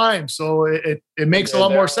whole time. So it makes a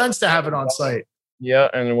lot more sense to have it on site. Yeah,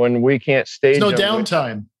 and when we can't stage, there's no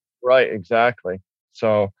downtime. Right, exactly.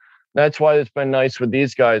 So that's why it's been nice with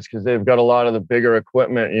these guys, because they've got a lot of the bigger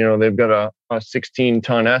equipment. You know, they've got a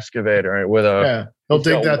 16-ton excavator with He'll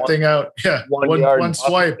dig that thing out. Yeah, one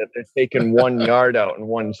swipe. They're taking 1 yard out in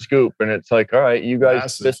one scoop, and it's like, all right, you guys,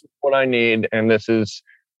 Massive. This is what I need, and this is,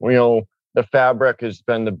 you know, the fabric has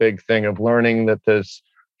been the big thing of learning that this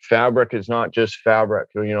fabric is not just fabric.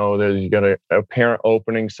 You know, you got a apparent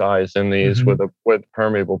opening size in these with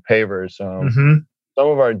permeable pavers. Some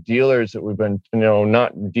of our dealers that we've been, you know,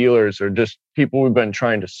 not dealers or just people we've been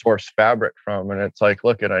trying to source fabric from, and it's like,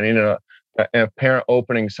 look, I need an apparent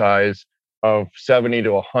opening size of 70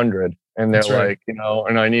 to 100, and they're like, you know,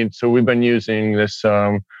 and so we've been using this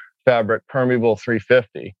fabric permeable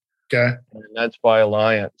 350. Okay, and that's by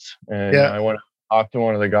Alliance, and I went to talk to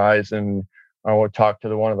one of the guys, and I would talk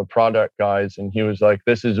to one of the product guys, and he was like,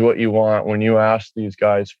 this is what you want when you ask these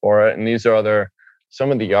guys for it. And these are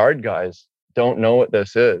some of the yard guys don't know what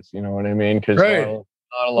this is. You know what I mean? Because there's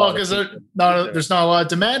not a lot of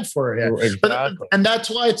demand for it yet. Exactly. And that's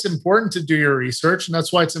why it's important to do your research. And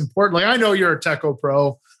that's why it's important. Like, I know you're a Techo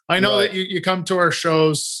Pro. I know that you come to our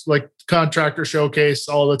shows, like Contractor Showcase,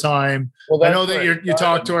 all the time. Well, I know that you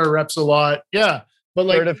talk to our reps a lot. Yeah. But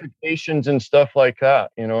like certifications and stuff like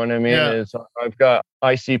that, you know what I mean? Yeah. I've got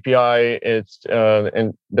ICPI. It's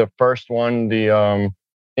in the first one, the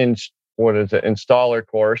installer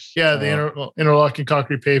course. Yeah, the interlocking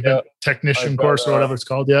concrete pavement technician course or whatever it's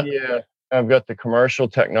called. Yeah. Yeah. I've got the commercial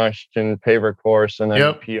technician paver course, and then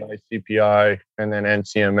PICPI, and then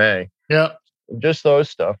NCMA. Yeah. Just those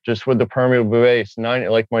stuff, just with the permeable base.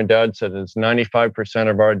 Like my dad said, it's 95%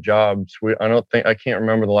 of our jobs. I can't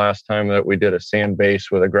remember the last time that we did a sand base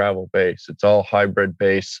with a gravel base. It's all hybrid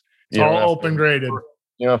base. It's all open graded.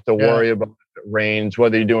 You don't have to worry about if it rains,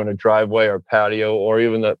 whether you're doing a driveway or patio or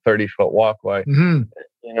even that 30-foot walkway. Mm-hmm.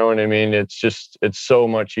 You know what I mean? It's so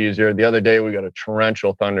much easier. The other day we got a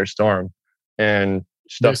torrential thunderstorm, and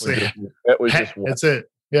stuff was just wet. That's it.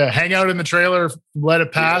 Yeah, hang out in the trailer, let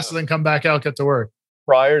it pass, and then come back out, get to work.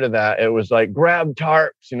 Prior to that, it was like, grab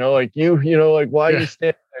tarps, like why you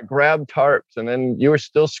stand there, grab tarps, and then you were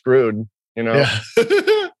still screwed, Yeah.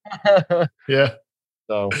 Yeah.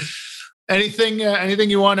 So, anything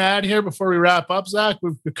you want to add here before we wrap up, Zach?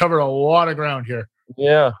 We've covered a lot of ground here.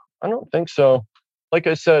 Yeah, I don't think so. Like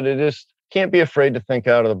I said, it just can't be afraid to think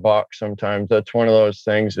out of the box sometimes. That's one of those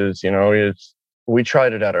things we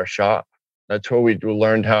tried it at our shop. That's where we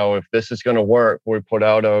learned how, if this is going to work, we put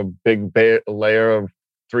out a big layer of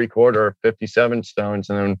 3/4 57 stones,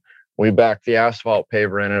 and then we back the asphalt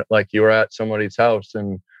paver in it like you were at somebody's house.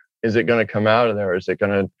 And is it going to come out of there? Is it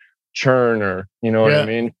going to churn, or what I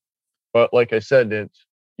mean? But like I said,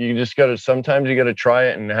 sometimes you got to try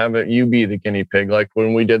it and have it, you be the guinea pig. Like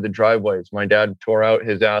when we did the driveways, my dad tore out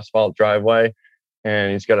his asphalt driveway,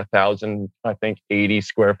 and he's got 1,080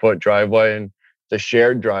 square foot driveway, and the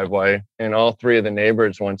shared driveway, and all three of the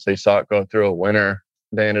neighbors, once they saw it go through a winter,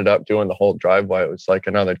 they ended up doing the whole driveway. It was like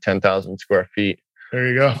another 10,000 square feet. There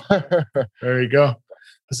you go. There you go.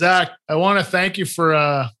 Zach, I want to thank you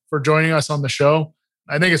for joining us on the show.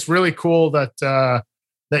 I think it's really cool that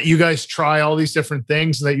you guys try all these different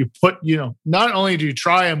things, and that you put, not only do you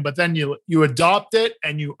try them, but then you adopt it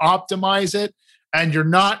and you optimize it, and you're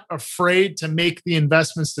not afraid to make the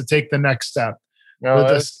investments to take the next step. No,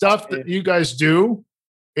 the stuff that you guys do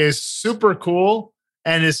is super cool,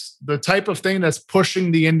 and it's the type of thing that's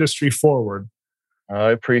pushing the industry forward.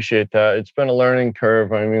 I appreciate that. It's been a learning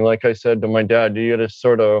curve. I mean, like I said to my dad, you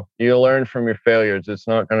learn from your failures. It's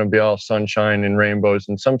not going to be all sunshine and rainbows,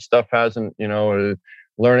 and some stuff hasn't,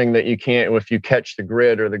 learning that you can't, if you catch the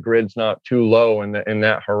grid, or the grid's not too low in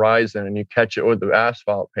that horizon, and you catch it with the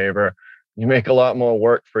asphalt paver, you make a lot more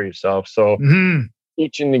work for yourself. So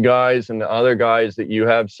teaching the guys and the other guys that you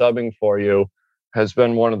have subbing for you has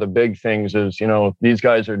been one of the big things. Is, these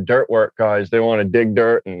guys are dirt work guys. They want to dig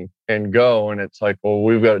dirt and go. And it's like, well,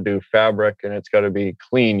 we've got to do fabric, and it's got to be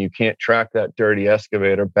clean. You can't track that dirty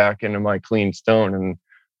excavator back into my clean stone. And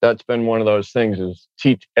that's been one of those things, is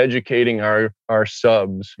educating our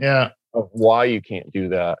subs of why you can't do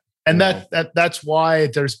that. And that's why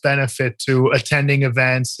there's benefit to attending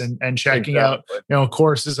events and checking out,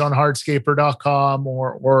 courses on hardscaper.com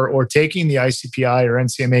or taking the ICPI or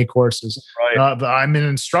NCMA courses. Right. I'm an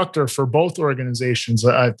instructor for both organizations.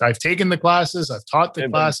 I've taken the classes. I've taught the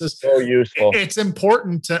classes. So useful. It's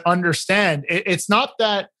important to understand. It's not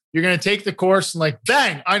that you're going to take the course and like,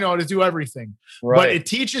 bang, I know how to do everything. Right. But it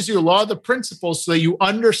teaches you a lot of the principles so that you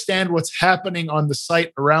understand what's happening on the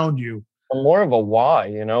site around you. More of a why,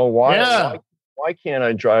 why can't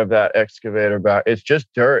I drive that excavator back? It's just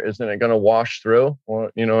dirt. Isn't it going to wash through? Well,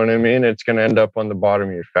 you know what I mean? It's going to end up on the bottom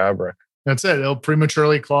of your fabric. That's it. It'll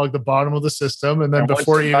prematurely clog the bottom of the system. And then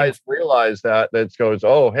before you guys realize that goes,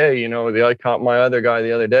 oh, hey, I caught my other guy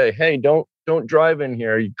the other day. Hey, don't drive in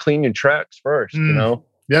here. You clean your tracks first,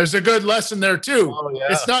 There's a good lesson there too. Oh, yeah.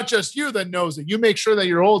 It's not just you that knows it. You make sure that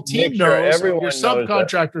your whole team knows, your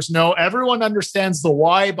subcontractors know. Everyone understands the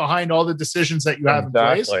why behind all the decisions that you have in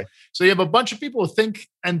place. So you have a bunch of people who think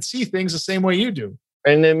and see things the same way you do.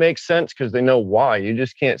 And it makes sense because they know why. You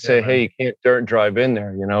just can't say, hey, you can't dirt drive in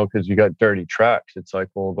there, because you got dirty tracks. It's like,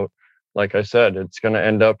 well, like I said, it's going to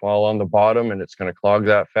end up all on the bottom and it's going to clog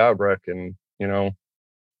that fabric and, no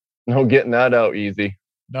getting that out easy.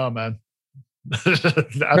 No, man.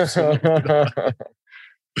 Absolutely.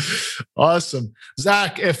 Awesome.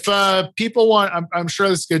 Zach, if people want, I'm sure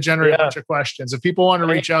this is going to generate a bunch of questions. If people want to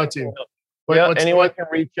reach out to you. Anyone can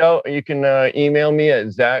reach out. You can email me at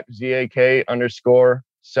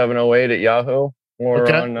ZAK_708 at Yahoo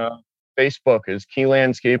or on Facebook is Key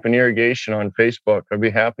Landscape and Irrigation on Facebook. I'd be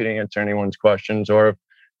happy to answer anyone's questions, or if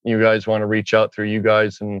you guys want to reach out through you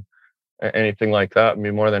guys and anything like that, I'd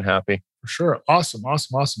be more than happy. For sure. Awesome.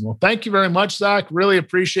 Well, thank you very much, Zach. Really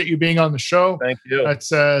appreciate you being on the show. Thank you. That's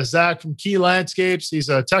Zach from Key Landscapes. He's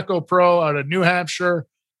a Teco Pro out of New Hampshire.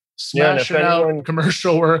 Smashing out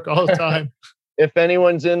commercial work all the time. If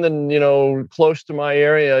anyone's in the, close to my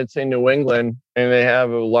area, I'd say New England, and they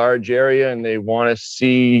have a large area and they want to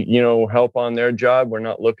see, help on their job, we're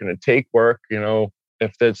not looking to take work.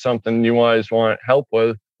 If there's something you guys want help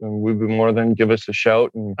with, we'd be more than give us a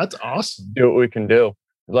shout. And that's awesome. Do what we can do.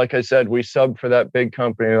 Like I said, we sub for that big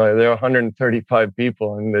company. Like there are 135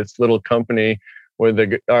 people in this little company with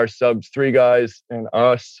our subs, 3 guys and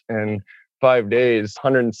us, and 5 days,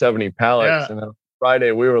 170 pallets. Yeah. And on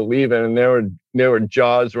Friday we were leaving, and there were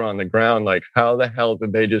jaws were on the ground. Like, how the hell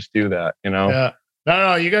did they just do that? Yeah.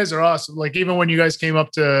 No, you guys are awesome. Like even when you guys came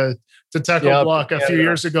up to Teco Block a few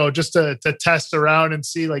years ago, just to test around and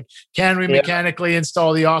see, like, can we mechanically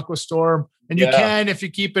install the AquaStorm? And you can if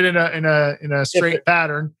you keep it in a straight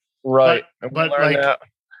pattern, right? But like,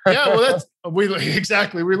 well, we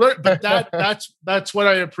learned, but that's what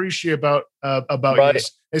I appreciate about you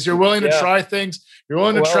is you're willing to try things. You're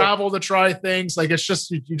willing to travel to try things. Like it's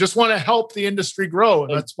just you just want to help the industry grow,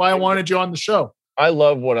 and that's why I wanted you on the show. I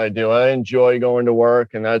love what I do. I enjoy going to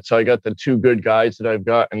work, and I got the 2 good guys that I've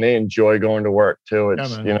got, and they enjoy going to work too.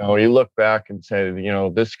 It's you look back and say,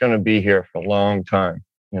 this is going to be here for a long time.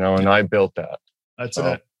 And I built that. That's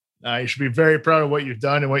it. You should be very proud of what you've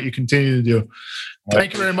done and what you continue to do.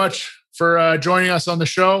 Thank you very much for joining us on the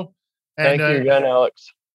show. And, thank you again,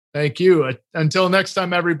 Alex. Thank you. Until next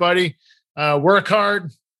time, everybody, work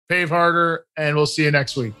hard, pave harder, and we'll see you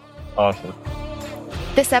next week. Awesome.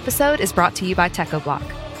 This episode is brought to you by Teco Block.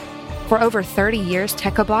 For over 30 years,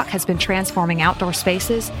 Teco Block has been transforming outdoor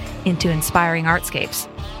spaces into inspiring artscapes.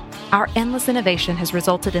 Our endless innovation has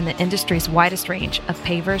resulted in the industry's widest range of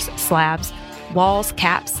pavers, slabs, walls,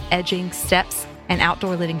 caps, edging, steps, and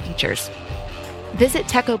outdoor living features. Visit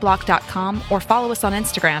TecoBlock.com or follow us on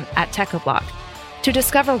Instagram at TecoBlock to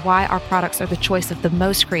discover why our products are the choice of the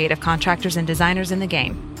most creative contractors and designers in the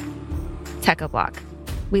game. Teco Block.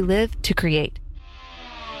 We live to create.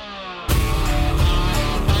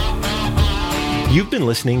 You've been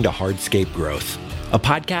listening to Hardscape Growth, a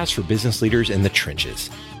podcast for business leaders in the trenches.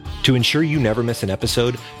 To ensure you never miss an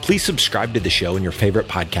episode, please subscribe to the show in your favorite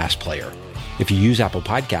podcast player. If you use Apple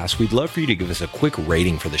Podcasts, we'd love for you to give us a quick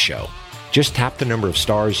rating for the show. Just tap the number of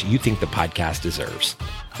stars you think the podcast deserves.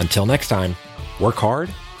 Until next time, work hard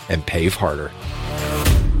and pave harder.